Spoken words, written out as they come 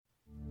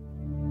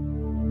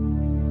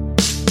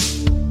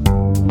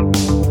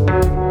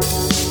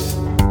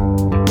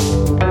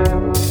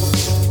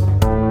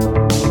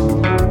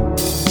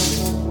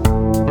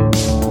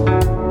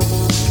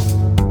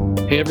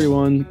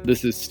everyone.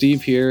 This is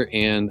Steve here,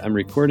 and I'm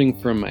recording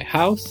from my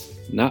house,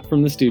 not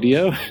from the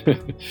studio.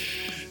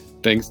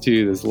 Thanks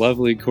to this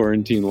lovely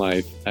quarantine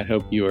life, I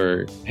hope you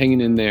are hanging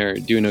in there,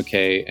 doing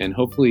okay, and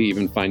hopefully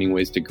even finding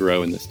ways to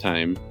grow in this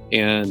time.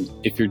 And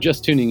if you're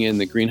just tuning in,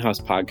 the Greenhouse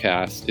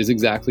Podcast is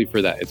exactly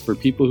for that. It's for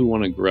people who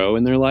want to grow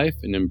in their life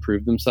and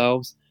improve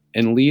themselves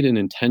and lead an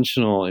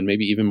intentional and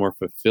maybe even more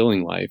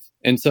fulfilling life.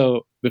 And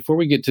so before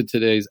we get to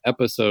today's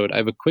episode, I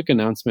have a quick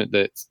announcement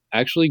that's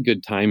actually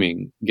good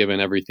timing given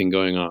everything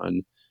going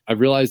on. I've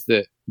realized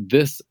that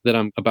this that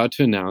I'm about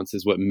to announce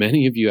is what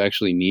many of you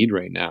actually need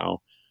right now.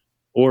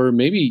 Or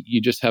maybe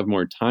you just have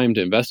more time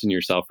to invest in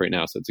yourself right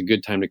now, so it's a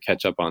good time to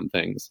catch up on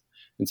things.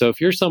 And so if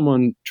you're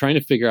someone trying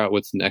to figure out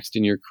what's next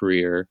in your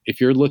career,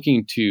 if you're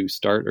looking to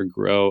start or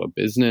grow a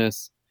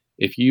business,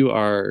 if you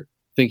are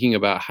thinking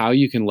about how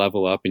you can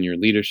level up in your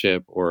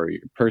leadership or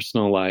your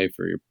personal life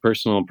or your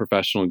personal and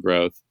professional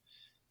growth,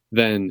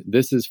 then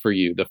this is for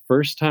you. The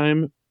first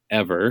time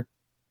ever,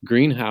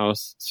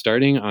 Greenhouse,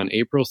 starting on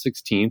April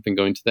 16th and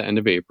going to the end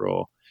of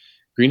April,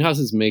 Greenhouse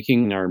is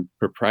making our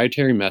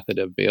proprietary method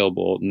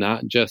available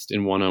not just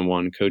in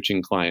one-on-one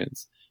coaching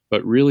clients,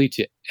 but really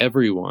to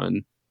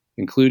everyone,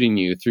 including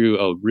you, through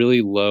a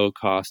really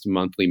low-cost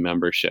monthly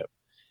membership.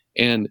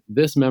 And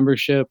this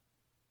membership,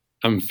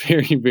 I'm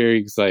very, very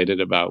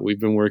excited about. We've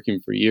been working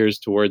for years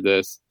toward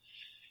this.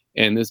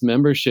 And this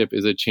membership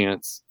is a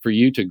chance for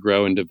you to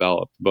grow and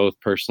develop both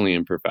personally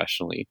and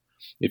professionally.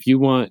 If you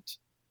want,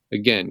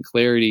 again,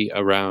 clarity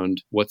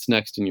around what's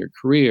next in your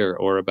career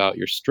or about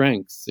your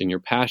strengths and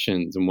your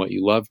passions and what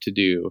you love to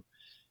do,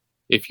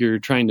 if you're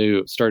trying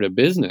to start a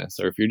business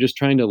or if you're just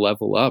trying to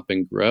level up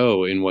and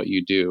grow in what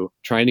you do,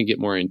 trying to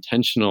get more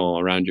intentional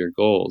around your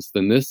goals,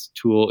 then this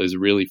tool is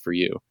really for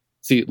you.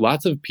 See,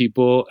 lots of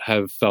people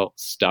have felt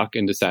stuck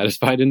and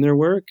dissatisfied in their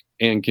work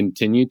and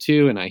continue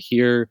to, and I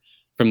hear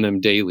from them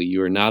daily.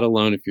 You are not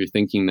alone if you're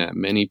thinking that.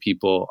 Many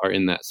people are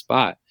in that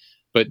spot.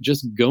 But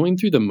just going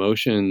through the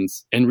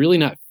motions and really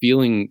not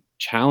feeling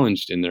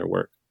challenged in their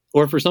work.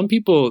 Or for some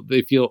people,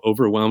 they feel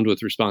overwhelmed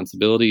with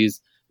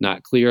responsibilities,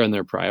 not clear on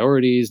their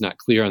priorities, not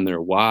clear on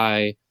their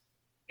why,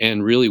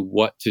 and really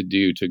what to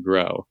do to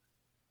grow.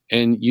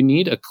 And you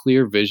need a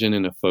clear vision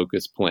and a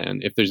focus plan.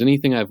 If there's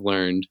anything I've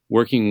learned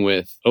working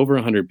with over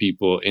 100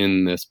 people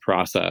in this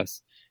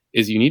process,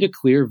 is you need a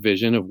clear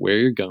vision of where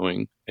you're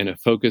going and a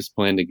focus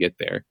plan to get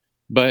there.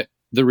 But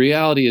the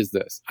reality is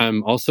this.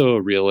 I'm also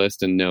a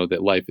realist and know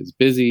that life is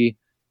busy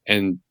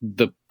and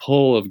the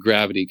pull of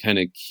gravity kind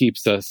of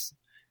keeps us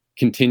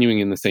continuing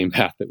in the same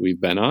path that we've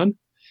been on.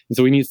 And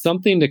so we need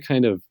something to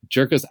kind of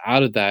jerk us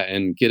out of that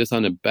and get us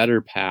on a better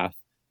path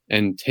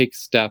and take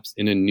steps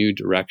in a new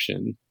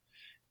direction.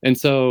 And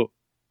so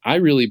I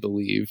really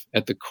believe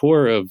at the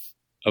core of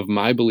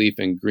my belief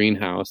in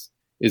Greenhouse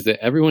is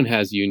that everyone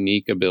has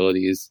unique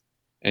abilities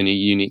and a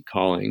unique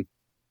calling.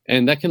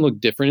 And that can look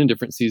different in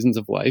different seasons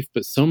of life,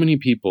 but so many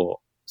people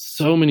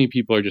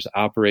are just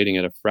operating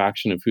at a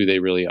fraction of who they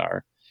really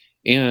are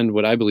and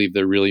what I believe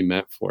they're really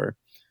meant for,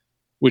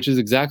 which is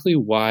exactly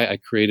why I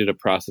created a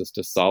process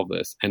to solve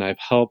this. And I've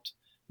helped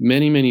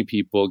many, many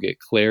people get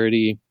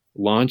clarity,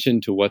 launch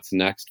into what's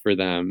next for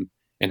them,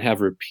 and have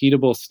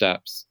repeatable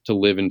steps to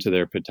live into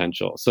their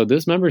potential. So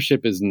this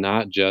membership is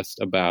not just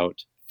about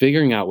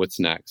figuring out what's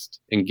next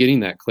and getting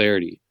that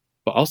clarity,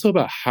 but also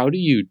about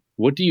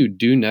what do you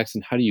do next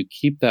and how do you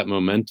keep that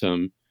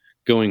momentum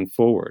going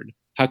forward?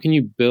 How can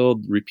you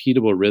build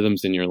repeatable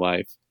rhythms in your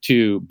life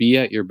to be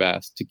at your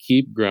best, to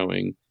keep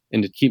growing,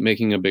 and to keep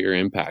making a bigger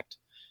impact?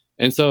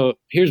 And so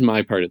here's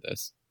my part of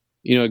this.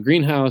 You know, at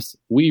Greenhouse,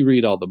 we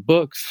read all the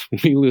books,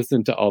 we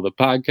listen to all the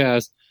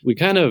podcasts, we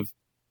kind of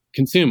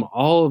consume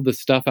all of the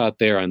stuff out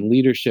there on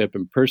leadership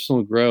and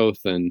personal growth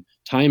and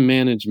time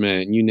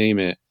management, and you name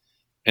it.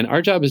 And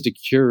our job is to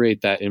curate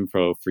that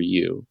info for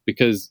you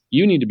because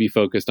you need to be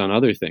focused on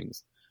other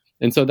things.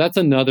 And so that's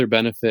another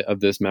benefit of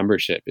this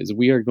membership is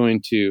we are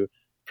going to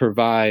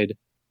provide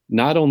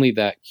not only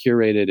that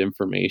curated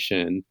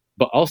information,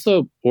 but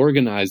also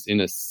organized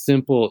in a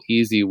simple,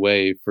 easy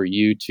way for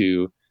you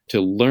to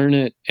learn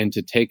it and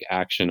to take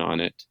action on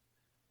it.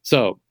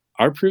 So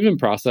our proven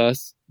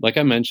process, like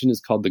I mentioned,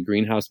 is called the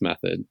Greenhouse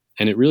Method.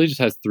 And it really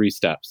just has 3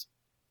 steps.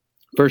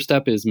 First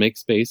step is make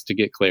space to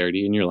get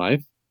clarity in your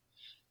life.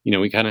 You know,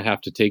 we kind of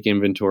have to take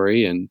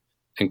inventory and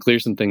clear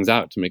some things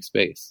out to make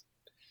space.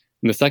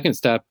 And the second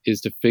step is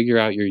to figure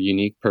out your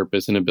unique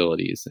purpose and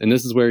abilities. And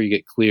this is where you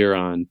get clear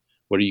on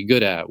what are you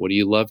good at? What do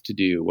you love to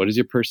do? What is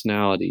your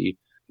personality?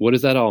 What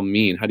does that all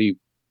mean? How do you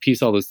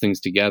piece all those things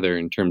together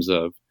in terms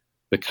of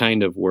the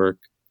kind of work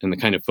and the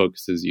kind of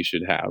focuses you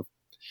should have?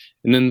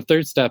 And then the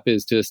third step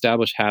is to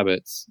establish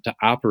habits to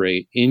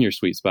operate in your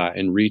sweet spot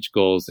and reach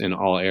goals in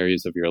all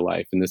areas of your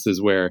life. And this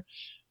is where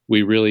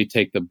we really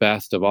take the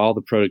best of all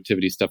the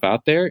productivity stuff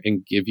out there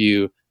and give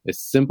you a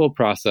simple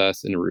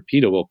process and a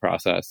repeatable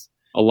process,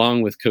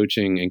 along with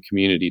coaching and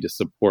community to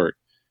support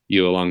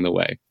you along the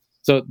way.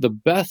 So the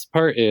best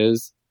part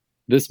is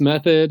this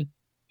method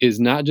is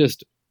not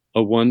just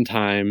a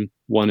one-time,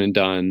 one and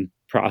done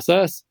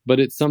process, but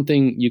it's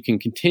something you can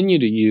continue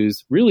to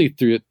use really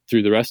through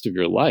the rest of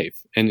your life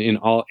and in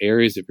all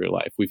areas of your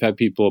life. We've had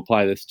people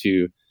apply this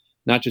to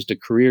not just a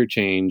career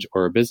change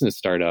or a business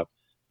startup,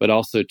 but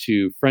also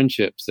to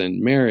friendships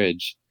and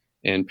marriage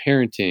and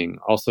parenting,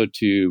 also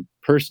to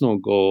personal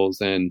goals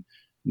and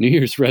New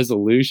Year's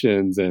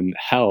resolutions and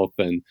health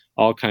and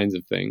all kinds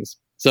of things.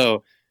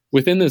 So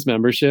within this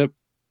membership,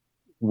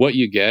 what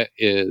you get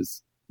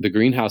is the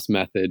Greenhouse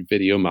Method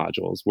video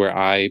modules, where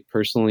I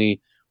personally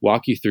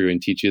walk you through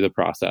and teach you the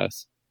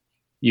process.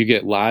 You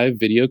get live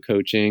video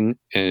coaching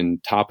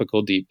and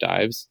topical deep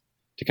dives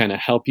to kind of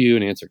help you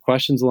and answer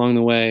questions along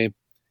the way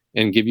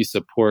and give you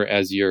support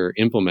as you're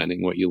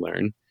implementing what you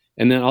learn.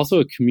 And then also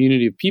a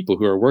community of people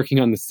who are working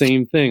on the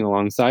same thing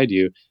alongside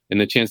you, and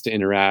the chance to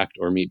interact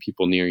or meet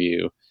people near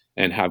you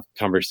and have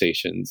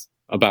conversations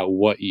about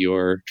what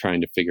you're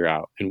trying to figure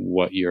out and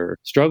what you're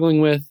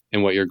struggling with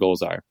and what your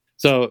goals are.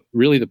 So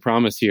really the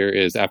promise here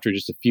is after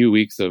just a few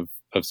weeks of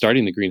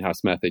starting the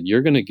Greenhouse Method,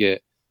 you're going to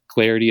get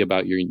clarity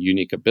about your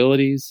unique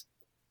abilities.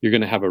 You're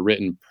going to have a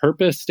written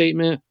purpose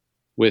statement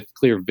with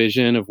clear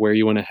vision of where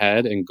you want to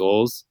head and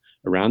goals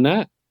around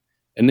that.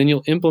 And then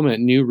you'll implement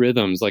new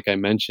rhythms, like I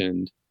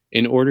mentioned,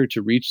 in order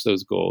to reach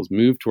those goals,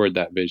 move toward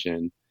that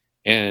vision.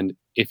 And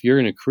if you're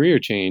in a career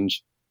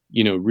change,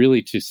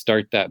 really to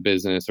start that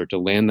business or to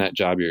land that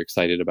job you're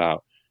excited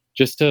about,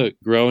 just to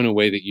grow in a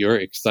way that you're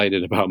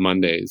excited about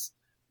Mondays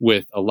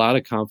with a lot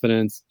of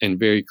confidence and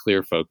very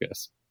clear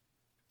focus.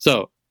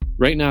 So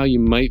right now you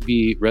might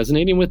be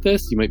resonating with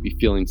this. You might be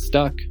feeling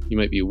stuck. You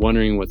might be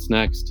wondering what's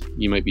next.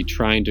 You might be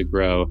trying to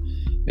grow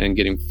and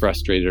getting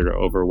frustrated or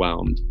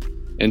overwhelmed.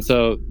 And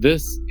so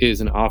this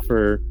is an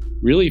offer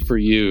really for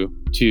you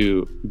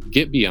to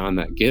get beyond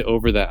that, get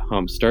over that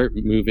hump, start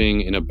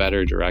moving in a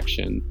better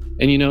direction.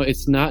 And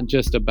it's not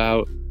just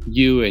about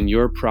you and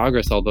your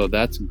progress, although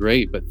that's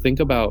great, but think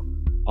about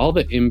all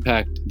the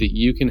impact that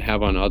you can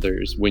have on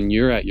others when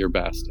you're at your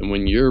best and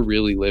when you're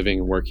really living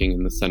and working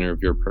in the center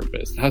of your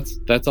purpose.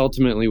 That's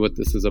ultimately what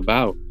this is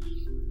about.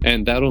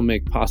 And that'll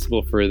make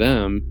possible for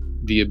them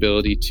the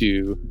ability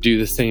to do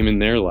the same in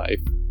their life.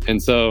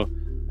 And so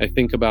I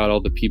think about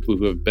all the people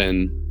who have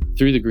been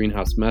through the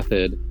Greenhouse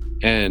Method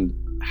and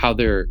how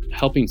they're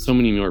helping so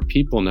many more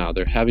people now.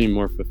 They're having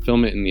more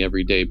fulfillment in the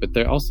everyday, but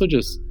they're also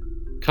just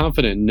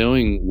confident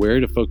knowing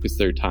where to focus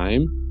their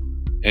time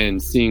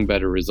and seeing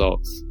better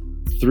results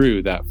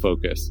through that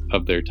focus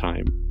of their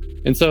time.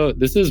 And so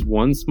this is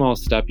one small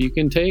step you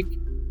can take,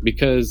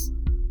 because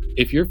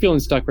if you're feeling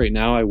stuck right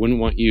now, I wouldn't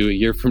want you a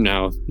year from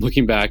now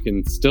looking back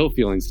and still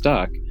feeling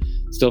stuck,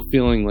 still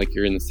feeling like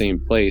you're in the same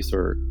place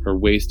or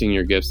wasting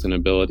your gifts and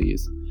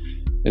abilities.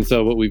 And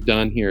so what we've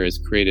done here is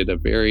created a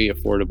very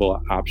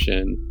affordable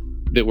option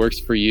that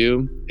works for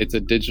you. It's a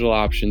digital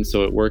option,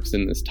 so it works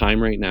in this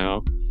time right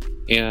now.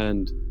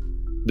 And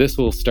this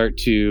will start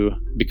to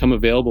become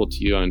available to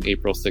you on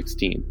April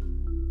 16th.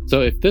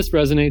 So if this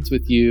resonates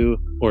with you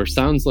or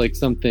sounds like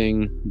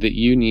something that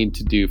you need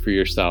to do for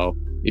yourself,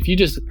 if you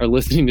just are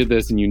listening to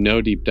this and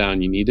deep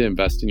down you need to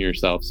invest in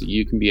yourself so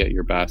you can be at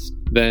your best,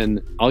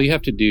 then all you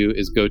have to do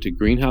is go to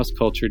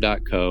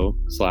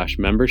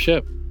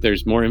greenhouseculture.co/membership.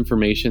 There's more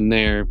information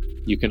there.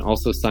 You can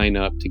also sign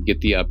up to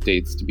get the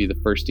updates to be the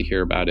first to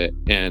hear about it.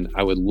 And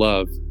I would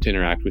love to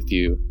interact with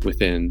you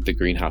within the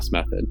Greenhouse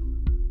Method.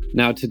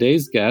 Now,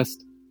 today's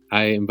guest,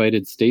 I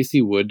invited Stacy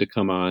Wood to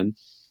come on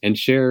and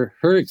share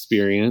her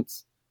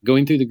experience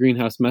going through the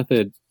Greenhouse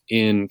Method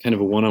in kind of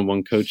a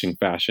one-on-one coaching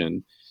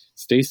fashion.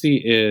 Stacy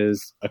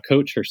is a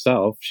coach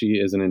herself. She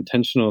is an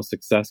intentional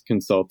success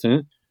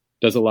consultant,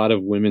 does a lot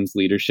of women's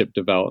leadership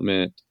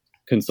development,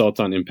 consults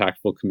on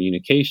impactful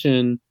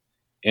communication,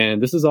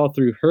 and this is all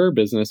through her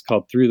business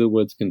called Through the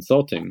Woods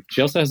Consulting.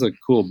 She also has a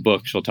cool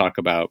book she'll talk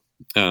about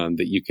that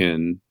you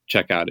can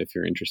check out if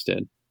you're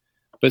interested.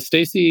 But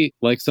Stacy,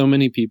 like so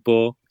many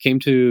people, came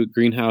to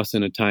Greenhouse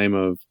in a time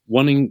of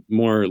wanting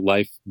more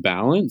life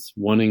balance,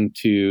 wanting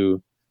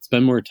to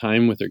spend more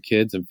time with her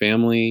kids and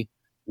family,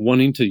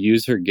 wanting to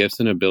use her gifts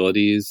and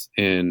abilities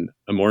in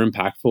a more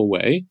impactful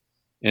way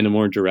and a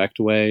more direct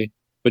way,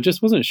 but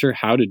just wasn't sure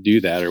how to do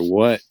that or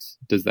what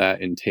does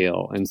that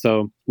entail. And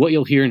so what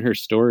you'll hear in her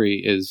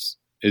story is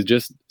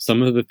just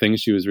some of the things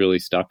she was really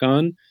stuck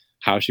on,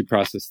 how she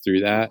processed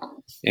through that,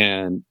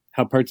 and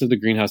how parts of the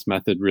Greenhouse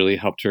Method really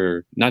helped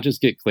her not just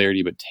get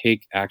clarity, but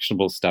take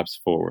actionable steps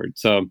forward.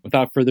 So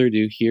without further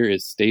ado, here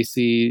is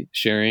Stacy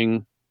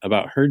sharing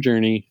about her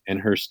journey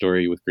and her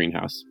story with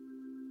Greenhouse.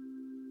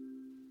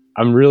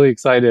 I'm really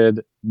excited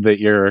that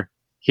you're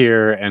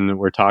here and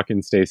we're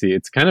talking, Stacy.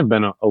 It's kind of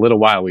been a little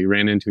while. We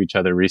ran into each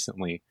other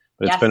recently,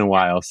 but It's been a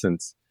while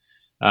since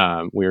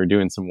we were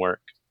doing some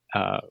work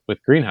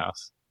with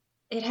Greenhouse.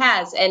 It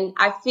has. And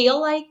I feel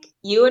like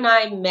you and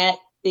I met,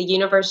 the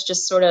universe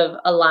just sort of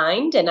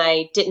aligned, and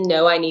I didn't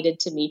know I needed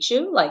to meet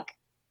you, like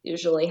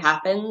usually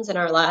happens in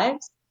our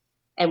lives.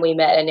 And we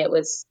met, and it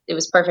was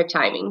perfect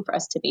timing for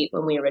us to meet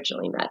when we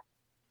originally met.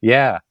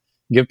 Yeah.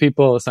 Give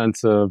people a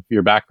sense of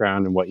your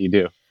background and what you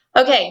do.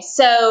 Okay.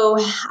 So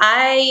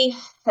I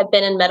have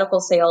been in medical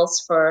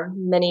sales for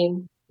many,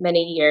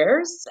 many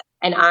years.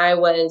 And I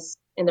was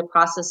in the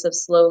process of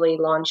slowly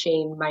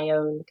launching my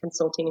own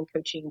consulting and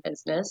coaching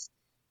business.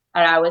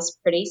 And I was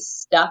pretty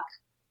stuck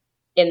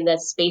in the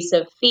space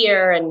of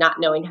fear and not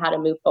knowing how to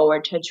move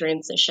forward to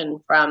transition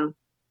from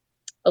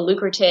a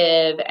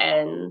lucrative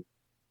and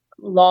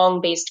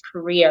long-based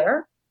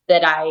career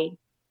that I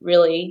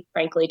really,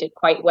 frankly, did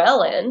quite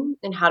well in,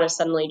 and how to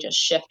suddenly just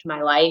shift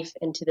my life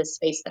into the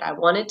space that I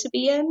wanted to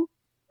be in,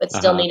 but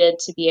still needed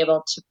to be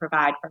able to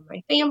provide for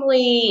my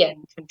family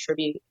and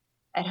contribute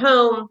at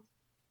home.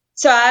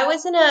 So I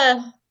was in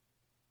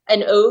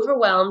an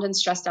overwhelmed and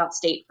stressed out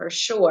state for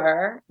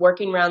sure,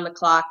 working around the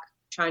clock,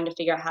 trying to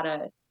figure out how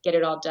to get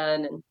it all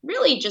done, and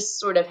really just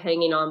sort of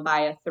hanging on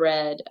by a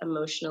thread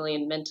emotionally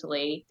and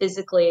mentally,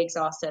 physically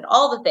exhausted,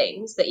 all the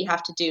things that you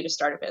have to do to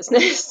start a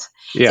business.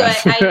 Yeah.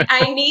 So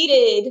I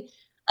needed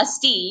a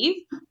Steve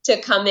to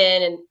come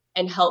in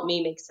and help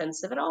me make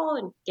sense of it all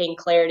and gain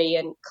clarity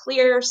and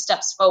clear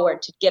steps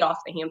forward to get off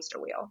the hamster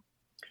wheel.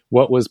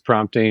 What was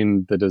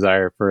prompting the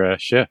desire for a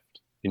shift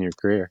in your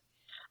career?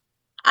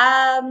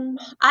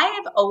 I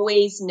have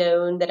always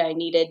known that I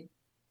needed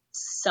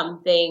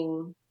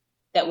something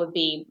that would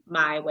be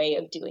my way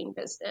of doing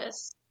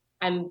business.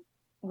 I'm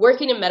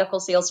working in medical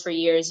sales for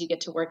years. You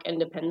get to work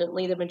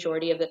independently the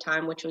majority of the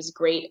time, which was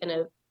great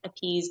and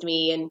appeased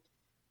me and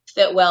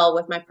fit well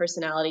with my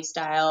personality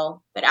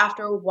style. But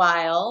after a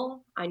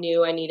while, I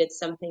knew I needed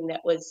something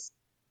that was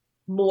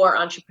more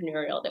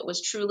entrepreneurial, that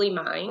was truly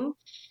mine,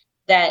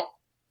 that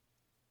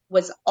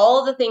was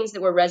all the things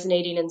that were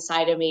resonating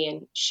inside of me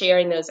and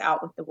sharing those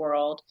out with the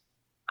world.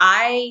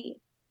 I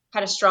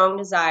had a strong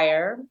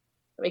desire,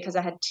 because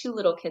I had 2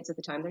 little kids at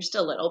the time. They're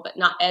still little, but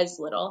not as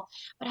little.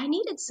 But I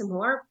needed some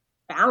more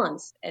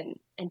balance and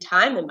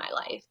time in my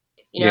life.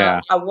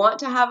 I want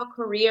to have a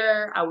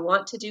career. I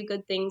want to do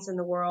good things in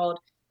the world,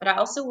 but I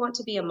also want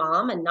to be a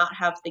mom and not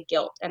have the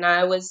guilt. And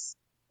I was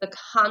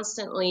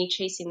constantly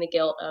chasing the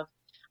guilt of,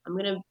 I'm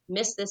going to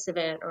miss this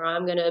event, or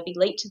I'm going to be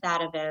late to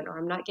that event, or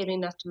I'm not giving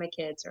enough to my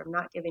kids, or I'm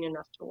not giving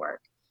enough to work,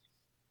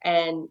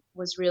 and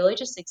was really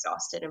just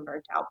exhausted and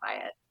burnt out by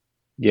it.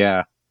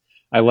 Yeah.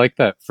 I like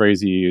that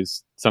phrase you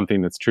use,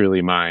 something that's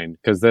truly mine,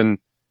 because then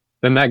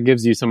that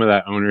gives you some of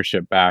that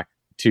ownership back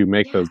to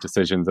make those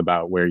decisions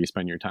about where you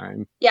spend your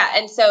time. Yeah.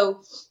 And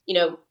so,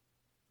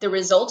 the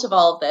result of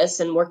all of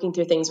this and working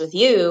through things with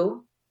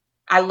you,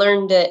 I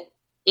learned that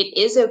it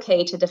is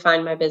okay to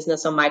define my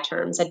business on my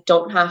terms. I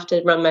don't have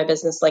to run my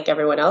business like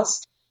everyone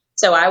else.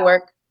 So I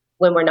work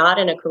when we're not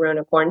in a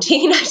corona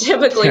quarantine. I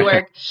typically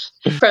work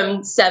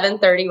from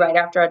 7:30 right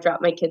after I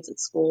drop my kids at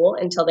school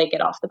until they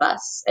get off the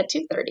bus at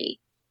 2:30.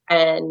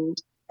 And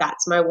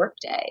that's my work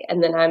day.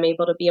 And then I'm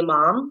able to be a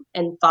mom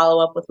and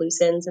follow up with loose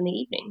ends in the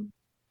evening.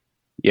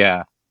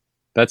 Yeah,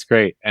 that's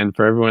great. And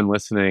for everyone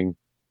listening,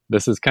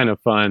 this is kind of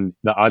fun.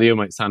 The audio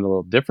might sound a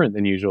little different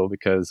than usual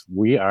because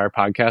we are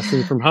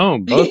podcasting from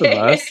home, both of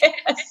us,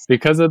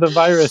 because of the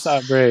virus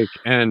outbreak.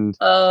 And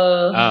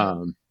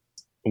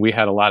we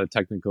had a lot of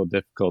technical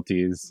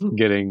difficulties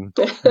getting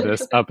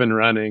this up and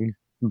running,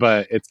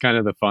 but it's kind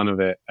of the fun of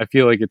it. I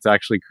feel like it's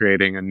actually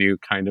creating a new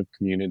kind of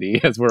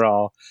community as we're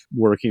all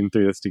working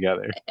through this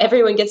together.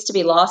 Everyone gets to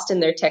be lost in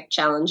their tech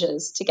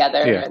challenges together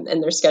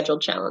and their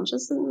scheduled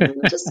challenges,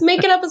 and just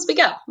make it up as we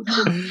go.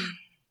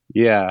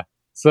 Yeah.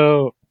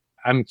 So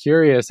I'm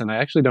curious, and I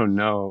actually don't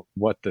know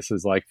what this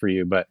is like for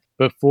you, but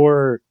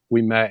before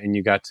we met and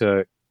you got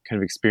to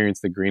kind of experience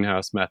the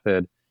greenhouse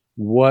method,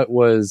 what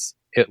was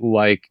it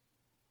like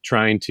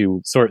trying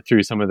to sort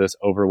through some of this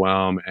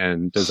overwhelm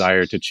and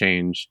desire to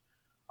change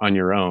on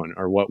your own?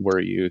 Or what were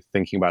you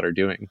thinking about or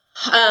doing?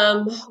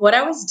 What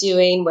I was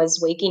doing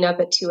was waking up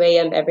at 2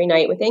 a.m. every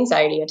night with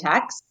anxiety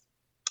attacks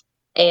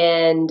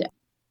and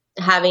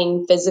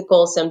having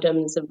physical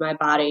symptoms of my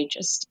body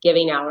just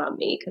giving out on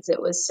me because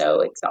it was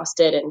so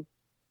exhausted, and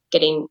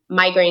getting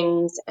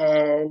migraines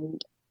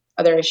and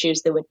other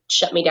issues that would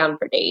shut me down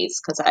for days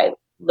because I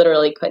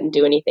literally couldn't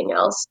do anything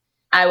else.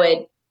 I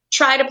would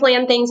try to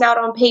plan things out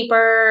on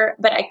paper,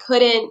 but I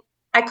couldn't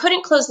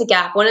close the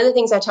gap. One of the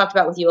things I talked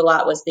about with you a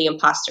lot was the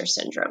imposter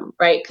syndrome,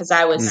 right? Because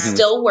I was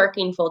still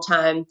working full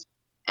time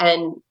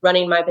and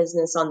running my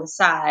business on the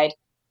side,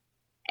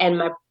 and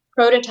my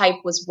prototype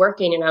was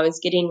working and I was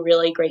getting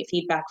really great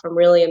feedback from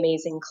really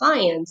amazing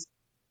clients,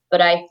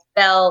 but I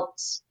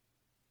felt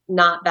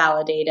not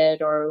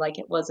validated or like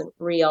it wasn't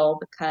real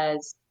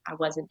because I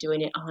wasn't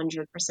doing it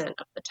 100%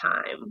 of the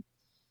time.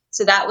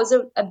 So that was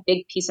a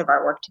big piece of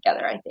our work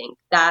together, I think.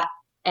 That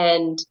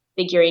and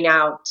figuring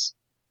out,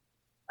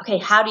 okay,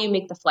 how do you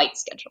make the flight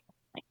schedule?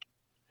 Like,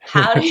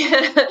 how do you,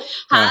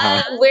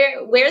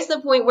 where's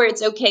the point where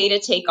it's okay to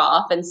take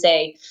off and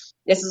say,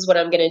 this is what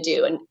I'm going to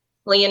do? And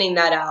planning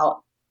that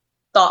out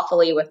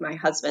thoughtfully with my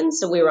husband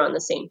so we were on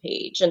the same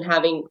page and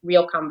having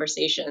real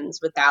conversations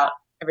without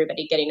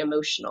everybody getting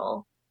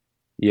emotional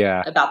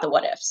about the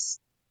what ifs.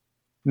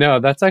 No,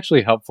 that's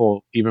actually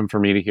helpful even for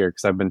me to hear,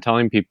 because I've been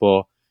telling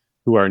people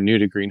who are new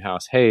to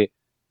Greenhouse, hey,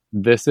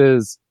 this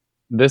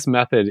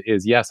method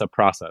is, yes, a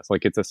process.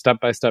 Like, it's a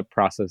step-by-step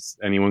process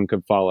anyone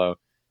could follow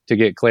to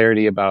get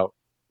clarity about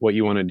what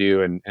you want to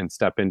do and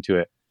step into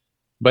it.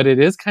 But it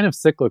is kind of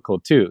cyclical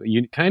too.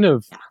 You kind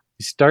of Yeah.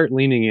 you start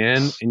leaning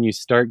in and you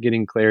start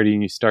getting clarity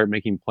and you start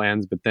making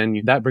plans, but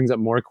then that brings up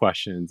more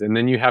questions. And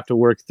then you have to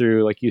work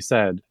through, like you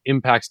said,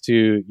 impacts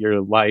to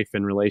your life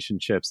and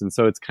relationships. And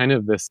so it's kind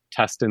of this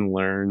test and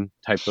learn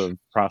type of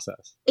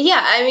process.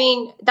 Yeah, I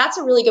mean, that's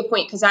a really good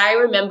point because I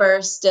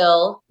remember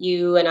still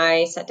you and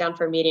I sat down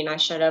for a meeting. I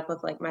showed up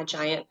with like my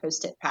giant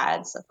Post-it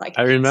pads of like,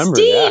 I remember,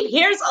 yeah. Steve,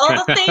 here's all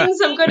the things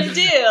I'm going to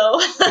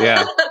do.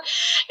 Yeah.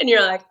 And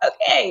you're like,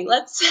 okay,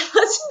 let's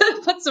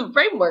put some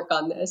framework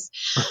on this.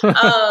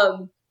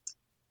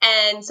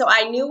 And so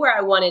I knew where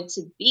I wanted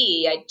to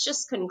be. I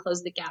just couldn't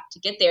close the gap to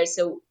get there.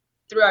 So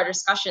through our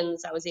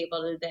discussions, I was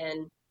able to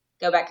then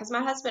go back because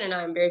my husband and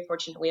I, I'm very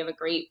fortunate. We have a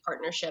great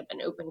partnership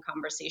and open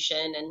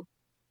conversation, and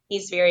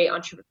he's very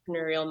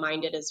entrepreneurial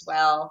minded as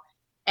well.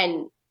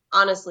 And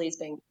honestly, he's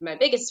been my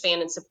biggest fan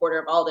and supporter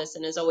of all this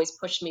and has always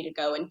pushed me to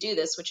go and do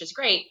this, which is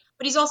great.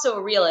 But he's also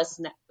a realist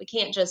and that we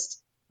can't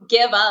just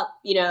give up,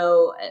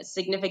 a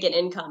significant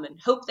income and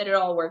hope that it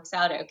all works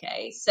out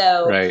okay.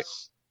 So right.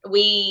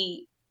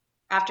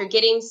 After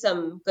getting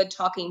some good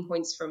talking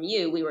points from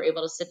you, we were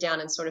able to sit down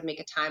and sort of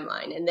make a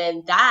timeline. And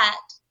then that,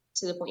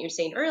 to the point you were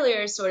saying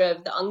earlier, sort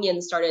of the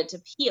onion started to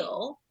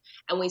peel.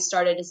 And we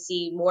started to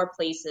see more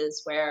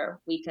places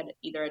where we could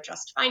either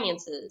adjust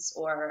finances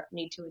or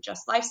need to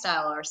adjust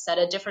lifestyle or set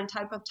a different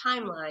type of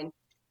timeline,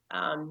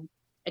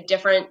 a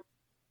different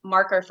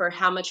marker for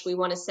how much we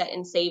want to set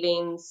in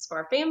savings for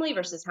our family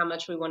versus how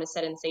much we want to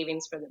set in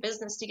savings for the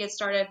business to get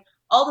started.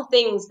 All the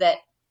things that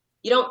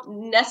you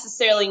don't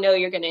necessarily know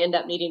you're going to end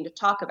up needing to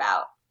talk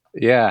about.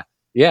 Yeah.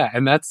 Yeah.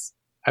 And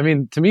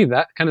to me,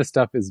 that kind of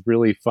stuff is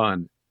really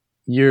fun.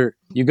 You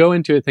go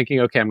into it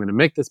thinking, okay, I'm going to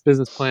make this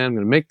business plan. I'm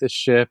going to make this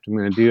shift. I'm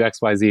going to do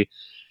X, Y, Z.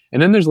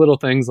 And then there's little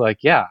things like,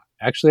 yeah,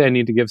 actually I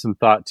need to give some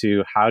thought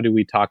to how do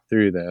we talk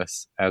through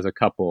this as a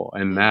couple?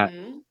 And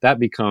that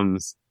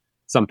becomes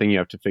something you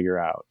have to figure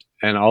out.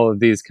 And all of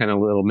these kind of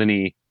little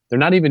they're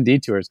not even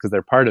detours because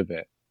they're part of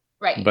it.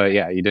 Right. But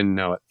yeah, you didn't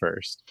know at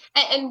first.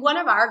 And one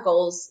of our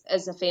goals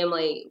as a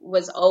family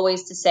was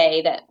always to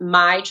say that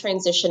my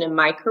transition in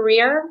my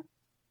career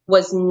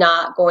was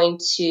not going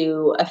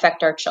to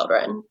affect our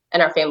children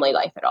and our family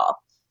life at all.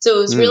 So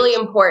it was really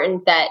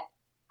important that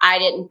I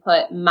didn't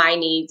put my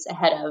needs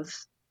ahead of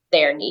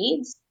their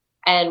needs.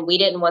 And we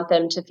didn't want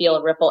them to feel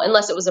a ripple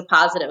unless it was a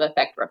positive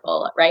effect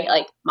ripple, right?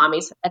 Like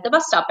mommy's at the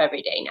bus stop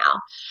every day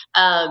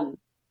now.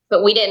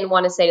 But we didn't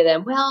want to say to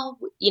them, well,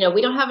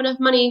 we don't have enough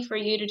money for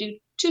you to do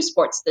 2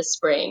 sports this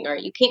spring, or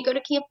you can't go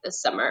to camp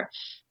this summer.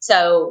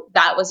 So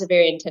that was a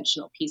very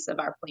intentional piece of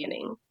our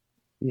planning.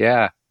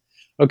 Yeah.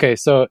 Okay.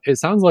 So it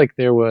sounds like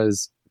there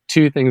was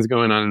 2 things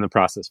going on in the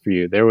process for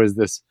you. There was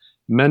this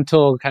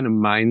mental kind of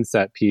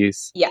mindset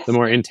piece, yes, the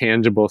more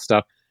intangible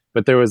stuff,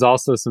 but there was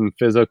also some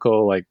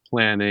physical like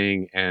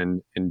planning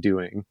and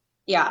doing.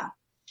 Yeah.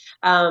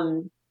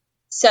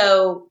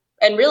 So,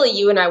 and really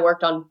you and I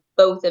worked on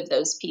both of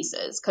those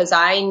pieces because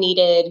I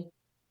needed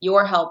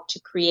your help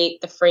to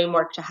create the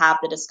framework to have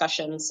the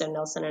discussion so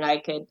Nelson and I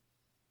could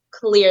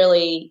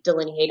clearly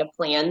delineate a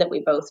plan that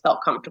we both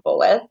felt comfortable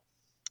with.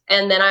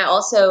 And then I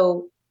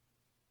also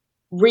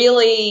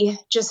really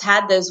just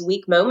had those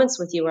weak moments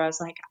with you where I was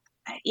like,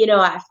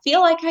 I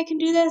feel like I can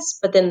do this,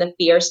 but then the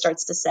fear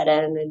starts to set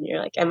in and you're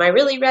like, am I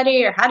really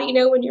ready? Or how do you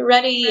know when you're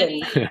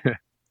ready? And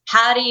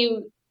how do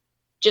you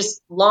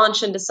just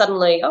launch into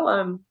suddenly, oh,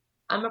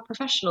 I'm a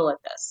professional at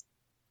this.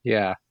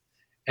 Yeah.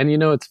 And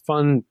it's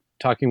fun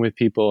talking with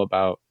people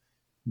about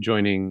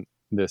joining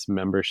this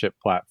membership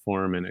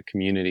platform and a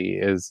community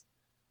is,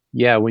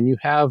 when you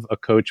have a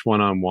coach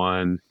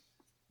one-on-one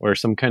or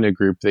some kind of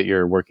group that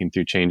you're working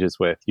through changes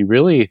with,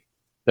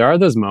 there are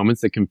those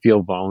moments that can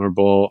feel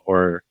vulnerable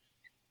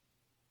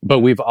but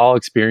we've all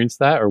experienced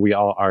that, or we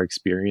all are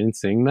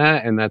experiencing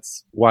that. And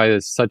that's why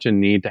there's such a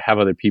need to have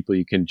other people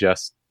you can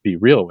just be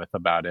real with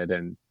about it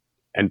and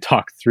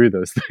talk through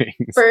those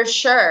things. For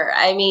sure.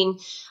 I mean,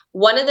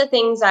 one of the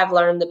things I've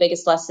learned, the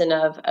biggest lesson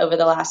of over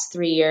the last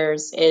 3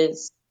 years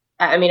is,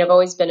 I've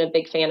always been a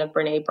big fan of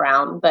Brene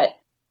Brown, but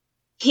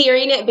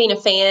hearing it, being a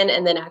fan,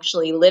 and then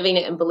actually living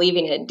it and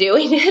believing it and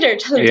doing it are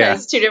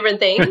sometimes 2 different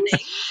things.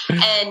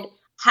 And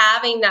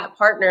having that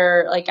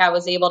partner, like I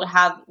was able to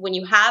have, when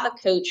you have a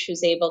coach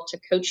who's able to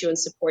coach you and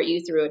support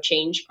you through a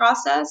change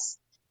process,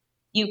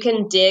 you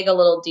can dig a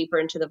little deeper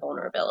into the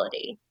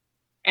vulnerability.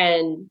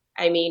 And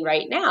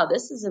right now,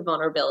 this is a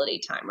vulnerability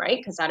time, right?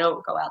 Because I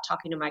don't go out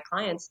talking to my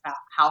clients about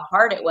how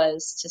hard it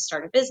was to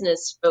start a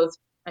business, both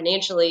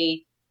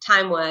financially,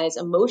 time-wise,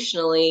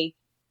 emotionally,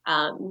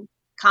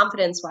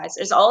 confidence-wise.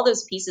 There's all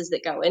those pieces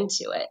that go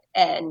into it.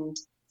 And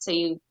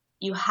so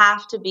you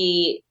have to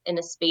be in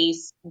a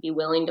space and be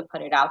willing to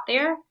put it out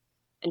there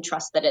and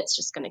trust that it's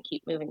just going to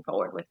keep moving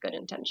forward with good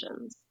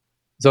intentions.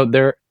 So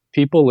there are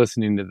people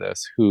listening to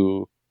this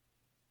who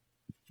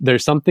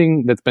there's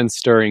something that's been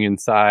stirring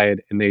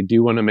inside and they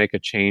do want to make a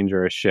change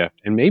or a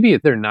shift. And maybe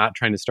they're not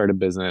trying to start a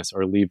business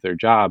or leave their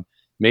job.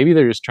 Maybe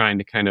they're just trying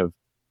to kind of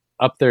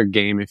up their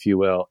game, if you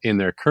will, in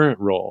their current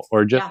role,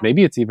 or just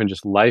maybe it's even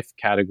just life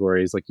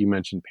categories, like you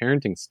mentioned,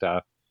 parenting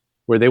stuff.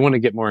 where they want to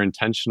get more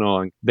intentional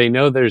and they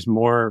know there's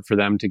more for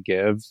them to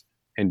give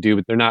and do,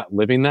 but they're not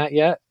living that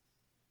yet.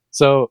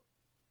 So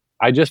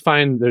I just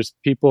find there's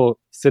people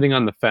sitting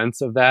on the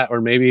fence of that,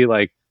 or maybe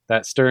like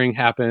that stirring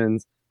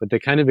happens, but they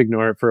kind of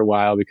ignore it for a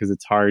while because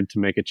it's hard to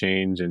make a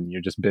change and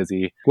you're just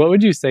busy. What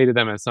would you say to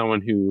them as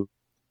someone who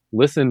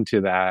listened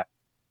to that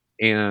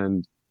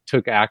and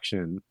took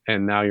action,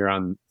 and now you're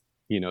on,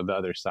 the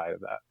other side of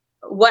that?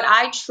 What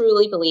I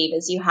truly believe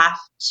is you have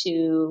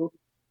to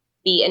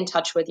be in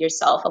touch with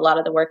yourself. A lot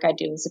of the work I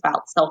do is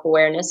about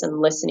self-awareness and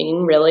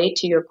listening really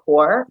to your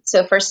core.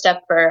 So first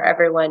step for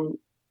everyone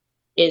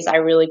is, I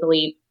really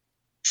believe,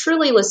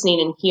 truly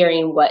listening and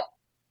hearing what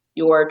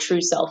your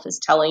true self is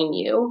telling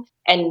you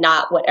and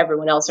not what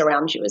everyone else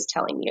around you is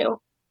telling you.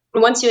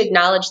 And once you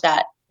acknowledge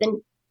that,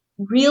 then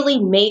really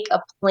make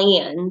a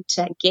plan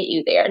to get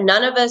you there.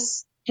 None of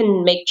us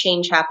can make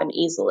change happen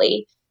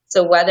easily.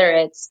 So whether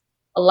it's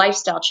a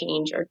lifestyle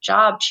change or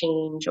job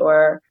change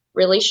or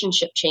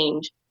relationship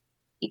change,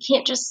 you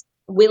can't just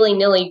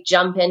willy-nilly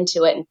jump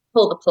into it and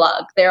pull the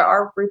plug. There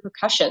are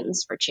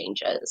repercussions for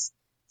changes.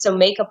 So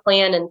make a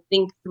plan and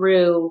think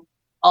through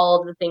all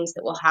of the things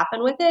that will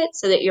happen with it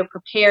so that you're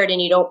prepared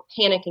and you don't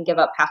panic and give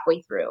up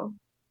halfway through.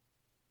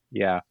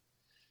 Yeah.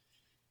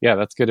 Yeah,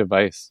 that's good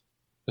advice,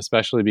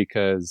 especially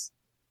because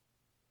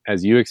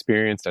as you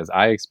experienced, as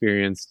I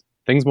experienced,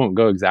 things won't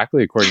go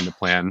exactly according to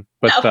plan,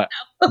 but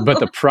but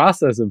the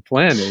process of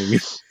planning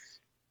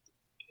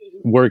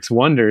works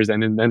wonders,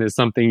 and then is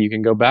something you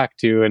can go back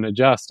to and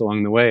adjust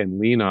along the way and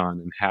lean on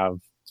and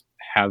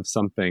have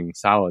something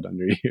solid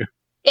under you.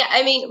 Yeah,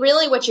 I mean,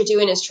 really what you're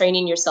doing is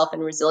training yourself in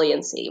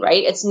resiliency,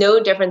 right? It's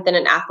no different than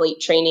an athlete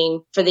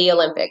training for the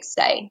Olympics,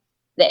 say.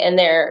 And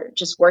they're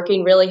just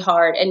working really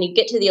hard, and you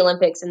get to the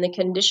Olympics and the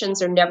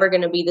conditions are never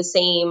going to be the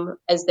same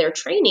as their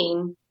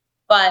training.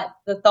 But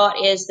the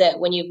thought is that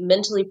when you've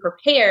mentally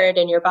prepared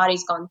and your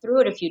body's gone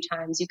through it a few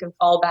times, you can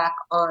fall back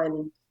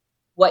on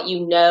what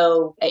you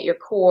know at your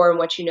core and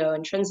what you know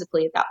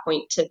intrinsically at that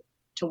point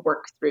to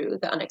work through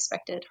the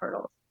unexpected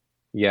hurdles.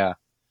 Yeah.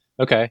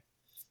 Okay.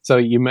 So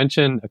you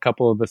mentioned a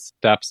couple of the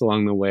steps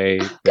along the way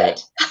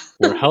that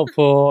were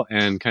helpful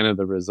and kind of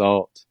the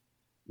result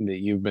that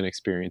you've been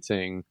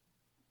experiencing.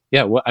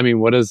 Yeah.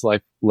 What does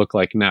life look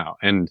like now?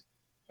 And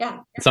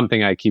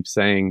something I keep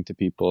saying to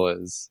people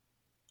is,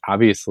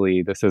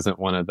 obviously this isn't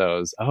one of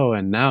those,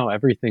 and now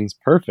everything's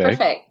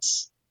perfect.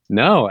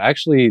 No,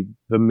 actually,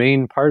 the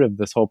main part of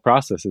this whole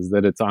process is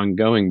that it's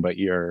ongoing, but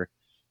you're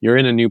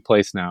in a new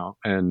place now.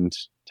 And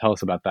tell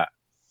us about that.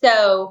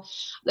 So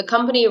the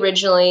company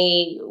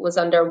originally was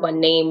under one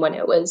name when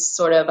it was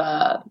sort of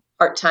a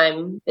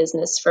part-time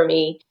business for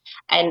me.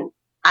 And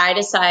I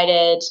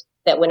decided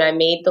that when I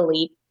made the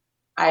leap,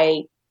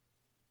 I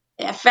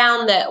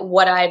found that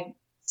what I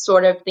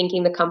sort of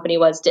thinking the company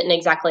was didn't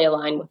exactly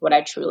align with what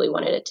I truly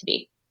wanted it to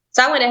be.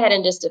 So I went ahead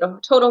and just did a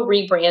total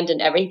rebrand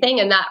and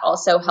everything. And that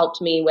also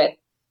helped me with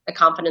the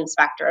confidence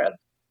factor of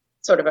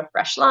sort of a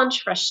fresh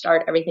launch, fresh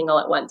start, everything all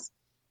at once.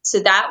 So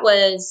that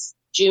was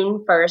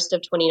June 1st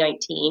of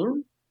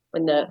 2019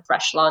 when the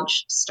fresh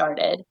launch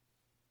started.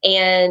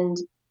 And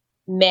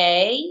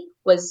May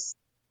was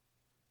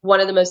one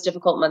of the most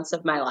difficult months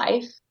of my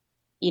life.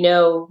 You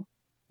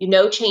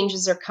know,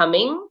 changes are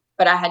coming,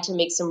 but I had to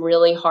make some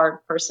really hard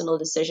personal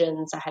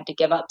decisions. I had to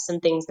give up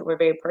some things that were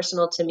very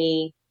personal to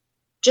me.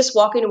 Just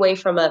walking away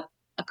from a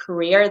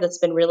career that's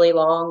been really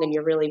long and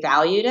you're really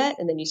valued it.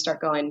 And then you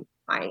start going, am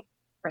I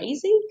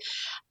crazy?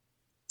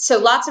 So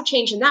lots of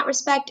change in that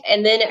respect.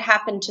 And then it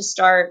happened to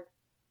start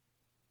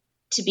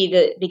to be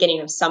the beginning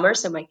of summer.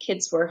 So my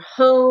kids were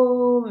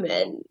home.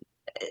 And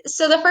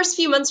so the first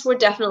few months were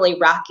definitely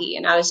rocky,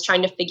 and I was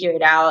trying to figure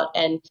it out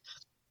and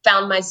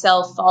found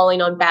myself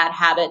falling on bad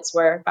habits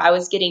where if I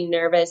was getting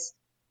nervous,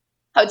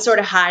 I would sort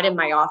of hide in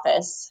my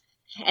office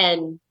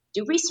and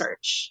do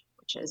research,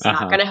 which is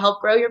not going to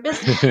help grow your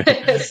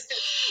business.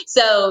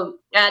 So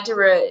I had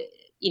to,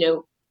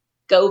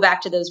 go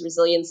back to those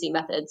resiliency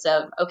methods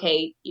of,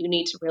 okay, you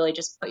need to really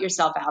just put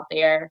yourself out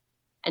there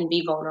and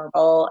be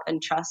vulnerable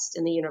and trust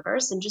in the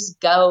universe and just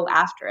go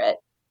after it.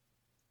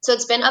 So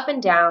it's been up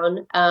and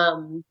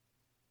down.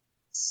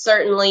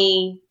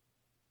 Certainly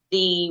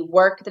the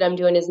work that I'm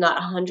doing is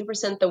not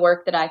 100% the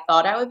work that I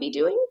thought I would be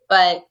doing,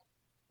 but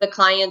the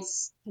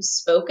clients have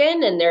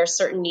spoken and there are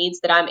certain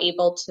needs that I'm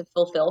able to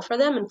fulfill for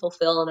them and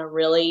fulfill in a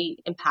really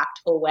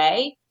impactful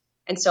way.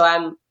 And so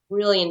I'm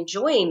really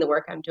enjoying the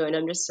work I'm doing.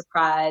 I'm just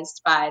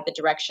surprised by the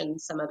direction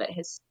some of it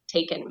has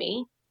taken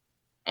me.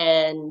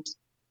 And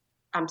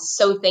I'm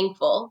so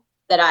thankful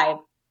that I've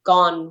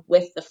gone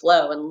with the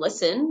flow and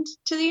listened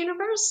to the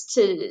universe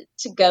to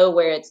go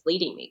where it's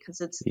leading me. Because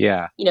it's,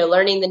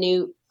 learning the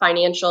new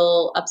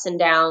financial ups and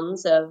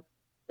downs of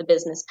the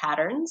business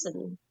patterns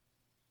and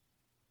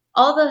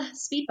all the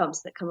speed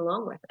bumps that come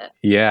along with it.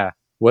 Yeah.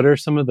 What are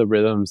some of the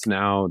rhythms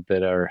now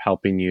that are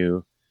helping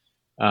you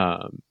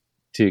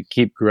to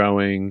keep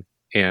growing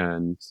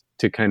and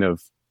to kind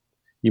of,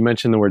 you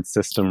mentioned the word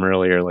system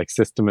earlier, like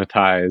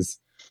systematize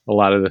a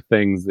lot of the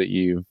things that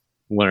you've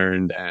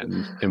learned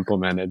and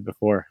implemented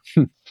before.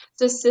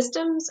 So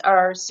systems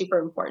are super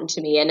important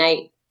to me. And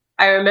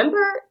I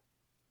remember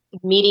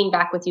meeting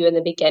back with you in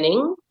the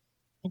beginning,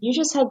 and you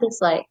just had this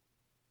like,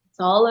 it's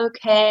all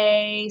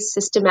okay,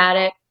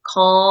 systematic,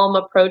 calm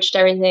approach to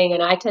everything.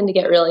 And I tend to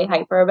get really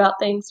hyper about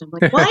things. I'm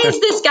like, why is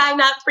this guy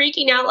not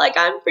freaking out like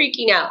I'm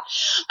freaking out?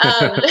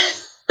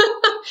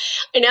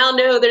 I now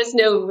know there's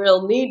no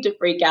real need to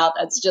freak out.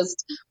 That's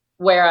just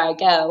where I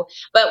go.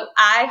 But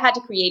I had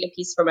to create a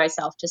piece for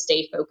myself to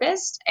stay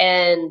focused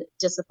and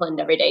disciplined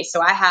every day.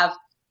 So I have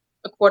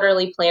a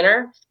quarterly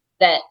planner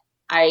that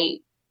I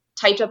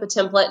typed up a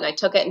template and I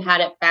took it and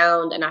had it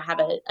bound. And I have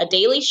a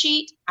daily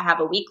sheet, I have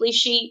a weekly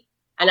sheet,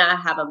 and I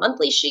have a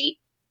monthly sheet.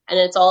 And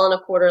it's all in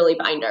a quarterly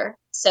binder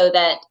so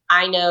that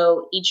I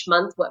know each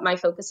month what my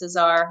focuses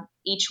are.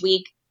 Each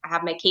week, I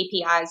have my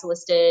KPIs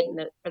listed.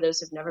 And for those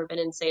who've never been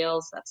in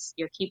sales, that's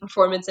your key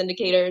performance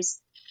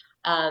indicators.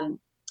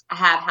 I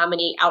have how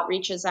many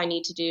outreaches I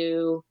need to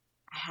do.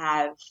 I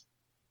have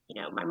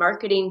my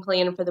marketing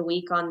plan for the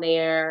week on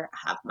there.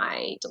 I have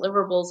my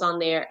deliverables on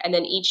there. And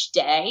then each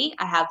day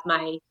I have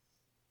my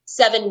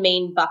 7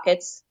 main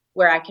buckets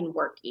where I can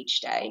work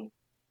each day.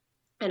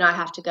 And I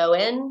have to go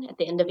in at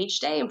the end of each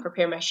day and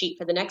prepare my sheet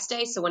for the next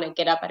day. So when I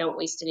get up, I don't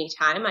waste any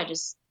time.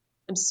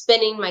 I'm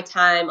spending my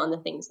time on the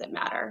things that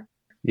matter.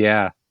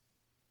 Yeah.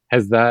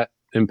 Has that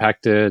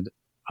impacted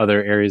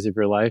other areas of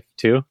your life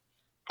too?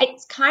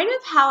 It's kind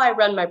of how I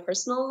run my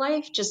personal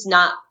life, just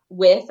not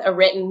with a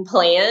written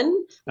plan.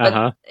 But,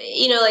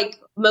 like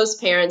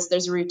most parents,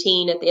 there's a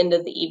routine at the end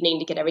of the evening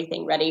to get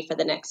everything ready for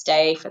the next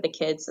day for the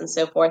kids and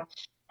so forth,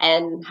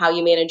 and how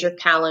you manage your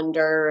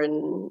calendar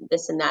and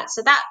this and that.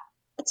 So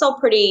that's all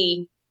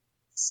pretty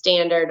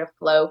standard of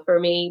flow for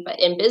me. But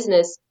in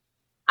business,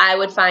 I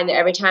would find that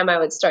every time I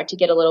would start to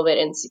get a little bit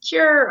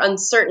insecure,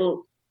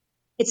 uncertain,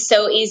 it's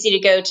so easy to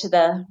go to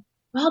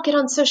get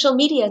on social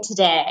media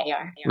today,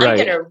 or I'm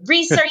going to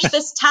research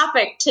this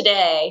topic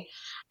today.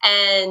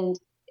 And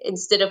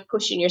instead of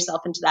pushing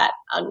yourself into that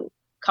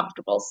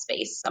uncomfortable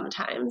space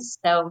sometimes.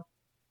 So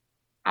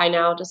I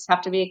now just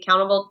have to be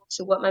accountable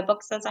to what my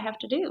book says I have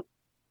to do.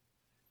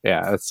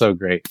 Yeah, that's so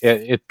great.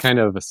 It's kind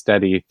of a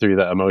study through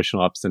the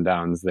emotional ups and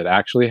downs that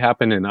actually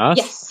happen in us.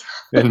 Yes.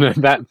 And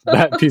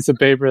that piece of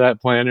paper, that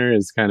planner,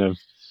 is kind of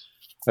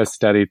a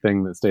steady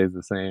thing that stays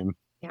the same.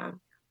 Yeah.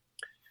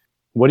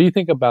 What do you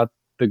think about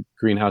the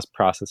greenhouse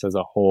process as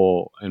a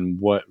whole, and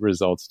what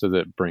results does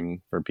it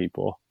bring for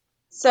people?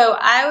 So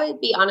I would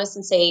be honest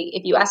and say,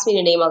 if you asked me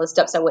to name all the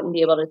steps, I wouldn't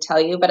be able to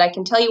tell you, but I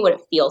can tell you what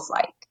it feels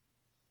like.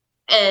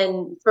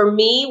 And for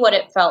me, what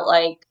it felt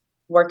like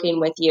working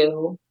with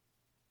you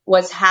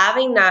was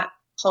having that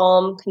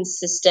calm,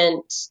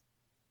 consistent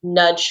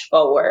nudge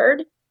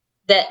forward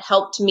that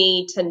helped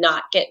me to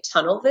not get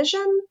tunnel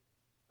vision,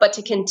 but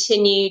to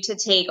continue to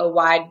take a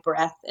wide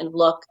breath and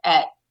look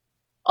at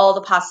all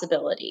the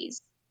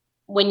possibilities.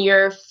 When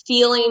you're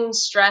feeling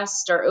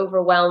stressed or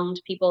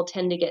overwhelmed, people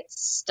tend to get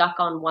stuck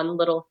on one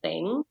little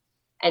thing.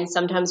 And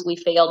sometimes we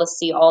fail to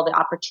see all the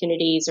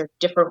opportunities or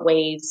different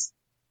ways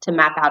to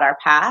map out our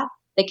path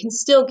that can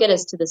still get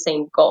us to the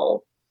same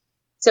goal.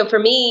 So for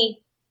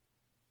me,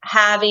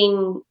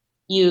 having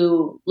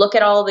you look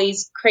at all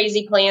these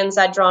crazy plans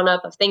I'd drawn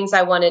up of things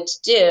I wanted to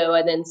do,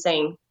 and then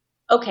saying,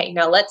 okay,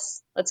 now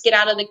let's get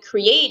out of the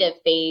creative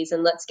phase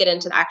and let's get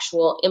into the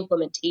actual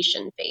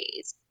implementation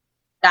phase.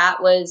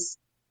 That was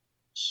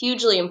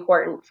hugely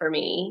important for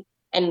me,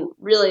 and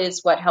really is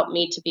what helped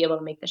me to be able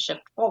to make the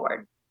shift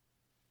forward.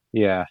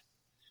 Yeah.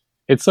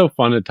 It's so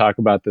fun to talk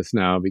about this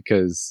now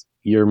because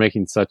you're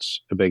making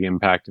such a big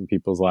impact in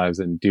people's lives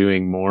and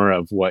doing more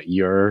of what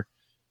you're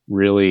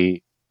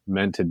really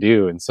meant to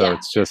do. And so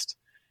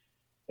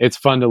it's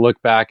fun to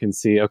look back and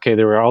see, okay,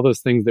 there were all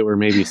those things that were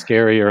maybe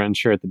scary or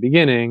unsure at the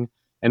beginning.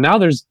 And now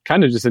there's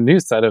kind of just a new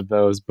set of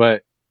those,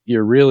 but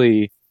you're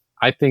really,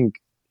 I think,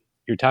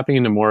 you're tapping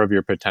into more of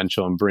your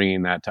potential and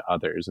bringing that to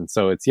others. And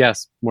so it's,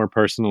 yes, more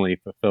personally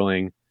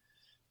fulfilling,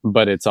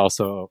 but it's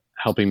also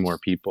helping more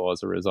people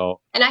as a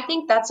result. And I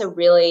think that's a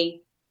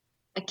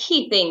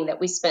key thing that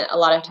we spent a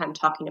lot of time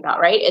talking about,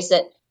 right? Is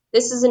that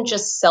this isn't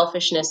just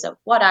selfishness of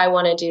what I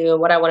want to do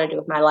and what I want to do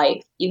with my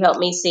life. You help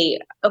me see,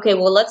 okay,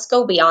 well, let's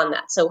go beyond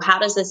that. So how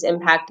does this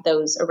impact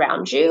those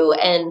around you?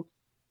 And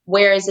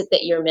where is it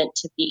that you're meant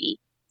to be?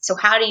 So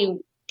how do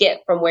you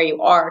get from where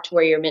you are to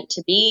where you're meant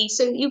to be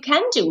so you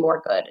can do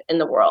more good in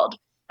the world?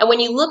 And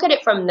when you look at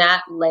it from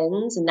that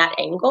lens and that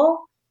angle,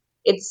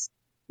 it's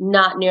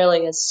not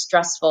nearly as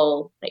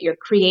stressful that you're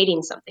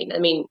creating something. I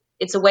mean,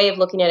 it's a way of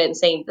looking at it and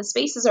saying the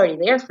space is already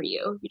there for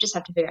you. You just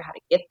have to figure out how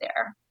to get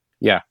there.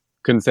 Yeah,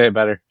 couldn't say it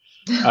better.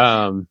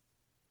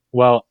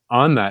 Well,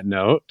 on that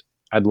note,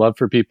 I'd love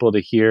for people to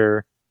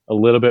hear a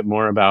little bit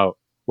more about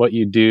what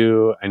you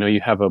do. I know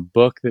you have a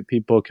book that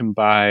people can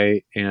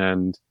buy,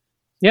 and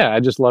yeah,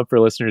 I'd just love for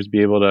listeners to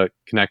be able to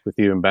connect with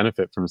you and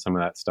benefit from some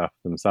of that stuff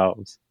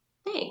themselves.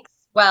 Thanks.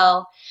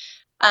 Well,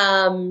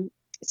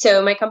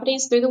 so my company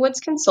is Through the Woods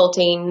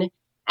Consulting,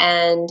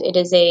 and it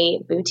is a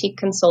boutique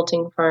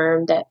consulting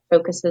firm that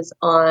focuses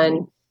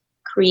on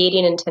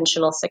creating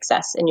intentional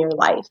success in your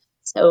life.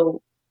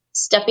 So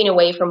stepping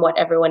away from what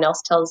everyone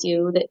else tells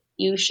you that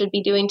you should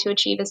be doing to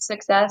achieve a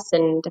success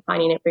and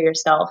defining it for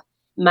yourself.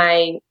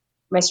 My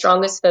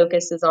strongest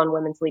focus is on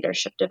women's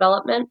leadership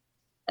development.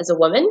 As a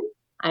woman,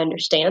 I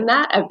understand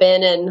that. I've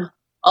been in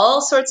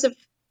all sorts of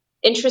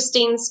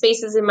interesting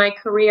spaces in my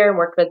career and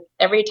worked with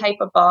every type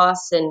of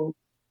boss and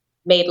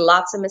made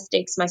lots of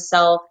mistakes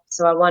myself.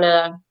 So I want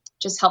to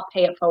just help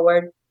pay it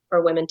forward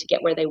for women to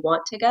get where they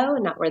want to go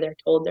and not where they're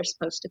told they're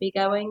supposed to be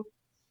going.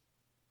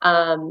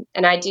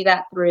 And I do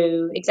that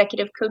through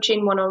executive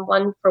coaching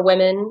one-on-one for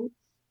women.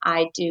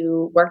 I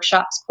do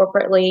workshops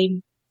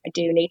corporately. I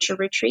do nature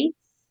retreats,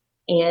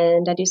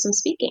 and I do some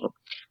speaking.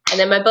 And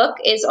then my book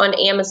is on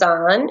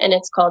Amazon, and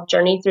it's called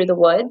Journey Through the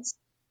Woods.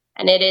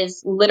 And it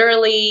is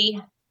literally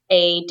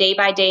a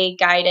day-by-day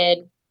guided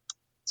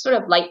sort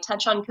of light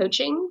touch on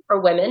coaching for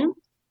women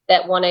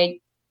that want to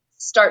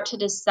start to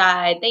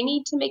decide they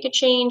need to make a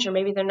change, or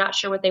maybe they're not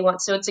sure what they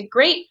want. So it's a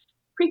great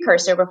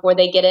precursor before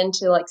they get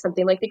into like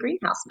something like the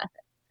greenhouse method.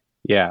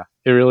 Yeah,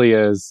 it really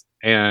is.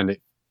 And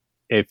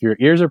if your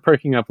ears are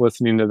perking up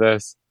listening to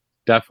this,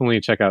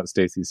 definitely check out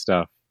Stacy's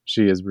stuff.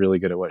 She is really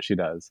good at what she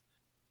does.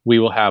 We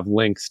will have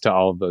links to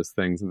all of those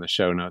things in the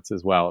show notes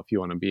as well if you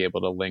want to be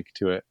able to link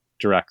to it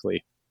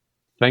directly.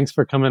 Thanks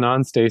for coming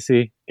on,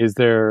 Stacy. Is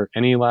there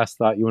any last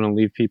thought you want to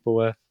leave people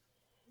with?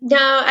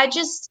 No,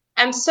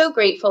 I'm so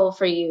grateful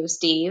for you,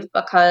 Steve,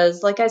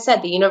 because like I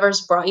said, the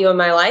universe brought you in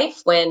my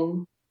life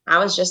when I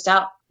was just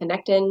out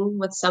connecting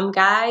with some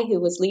guy who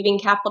was leaving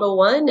Capital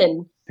One,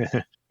 and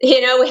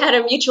we had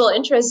a mutual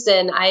interest,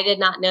 and I did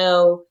not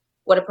know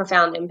what a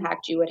profound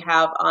impact you would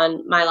have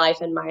on my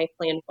life and my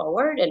plan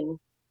forward, and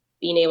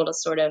being able to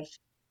sort of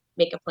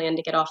make a plan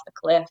to get off the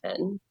cliff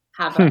and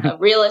have a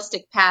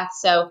realistic path.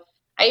 So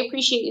I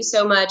appreciate you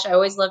so much. I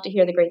always love to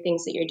hear the great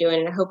things that you're doing,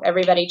 and I hope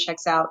everybody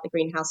checks out the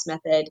greenhouse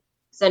method,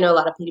 because I know a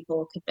lot of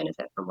people could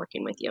benefit from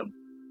working with you.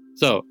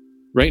 So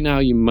right now,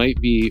 you might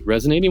be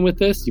resonating with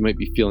this. You might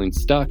be feeling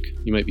stuck.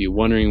 You might be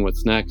wondering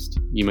what's next.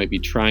 You might be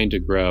trying to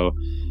grow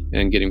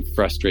and getting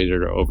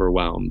frustrated or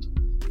overwhelmed.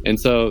 And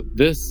so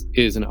this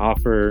is an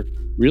offer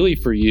really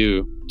for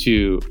you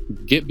to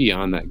get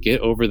beyond that,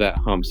 get over that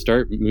hump,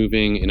 start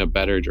moving in a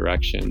better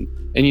direction.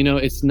 And,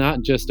 it's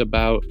not just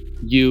about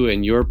you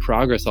and your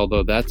progress,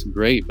 although that's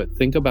great, but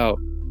think about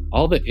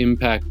all the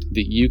impact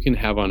that you can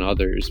have on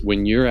others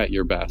when you're at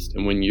your best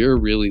and when you're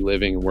really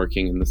living and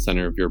working in the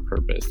center of your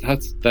purpose.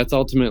 That's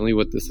ultimately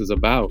what this is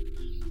about.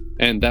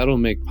 And that'll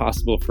make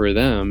possible for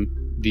them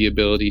the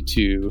ability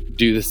to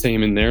do the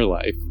same in their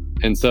life.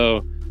 And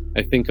so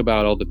I think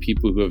about all the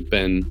people who have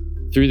been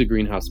through the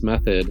greenhouse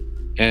method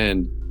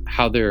and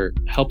how they're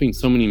helping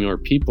so many more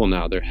people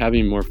now. They're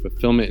having more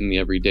fulfillment in the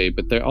everyday,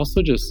 but they're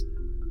also just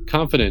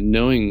confident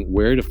knowing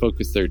where to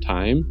focus their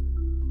time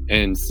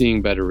and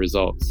seeing better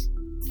results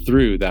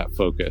through that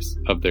focus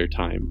of their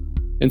time.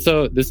 And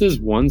so this is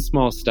one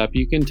small step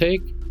you can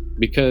take,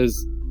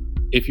 because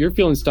if you're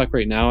feeling stuck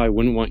right now, I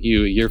wouldn't want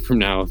you a year from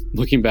now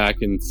looking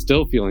back and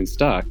still feeling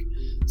stuck,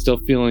 still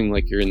feeling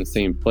like you're in the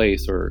same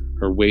place or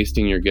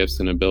wasting your gifts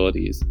and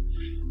abilities.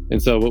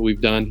 And so what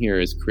we've done here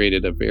is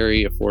created a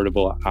very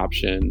affordable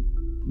option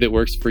that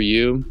works for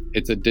you.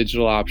 It's a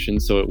digital option,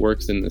 so it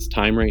works in this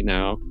time right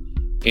now.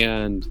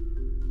 And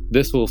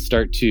this will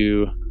start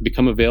to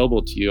become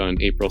available to you on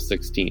April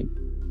 16th.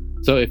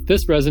 So if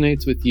this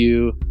resonates with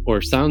you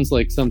or sounds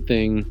like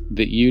something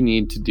that you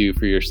need to do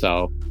for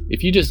yourself,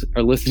 if you just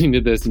are listening to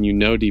this and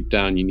deep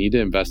down you need to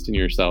invest in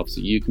yourself so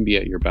you can be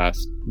at your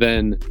best,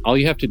 then all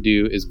you have to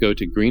do is go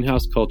to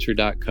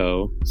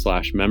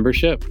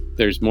greenhouseculture.co/membership.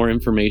 There's more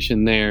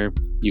information there.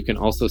 You can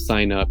also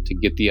sign up to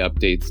get the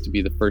updates to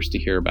be the first to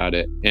hear about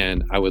it.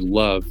 And I would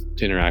love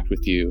to interact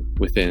with you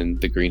within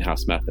the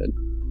Greenhouse Method.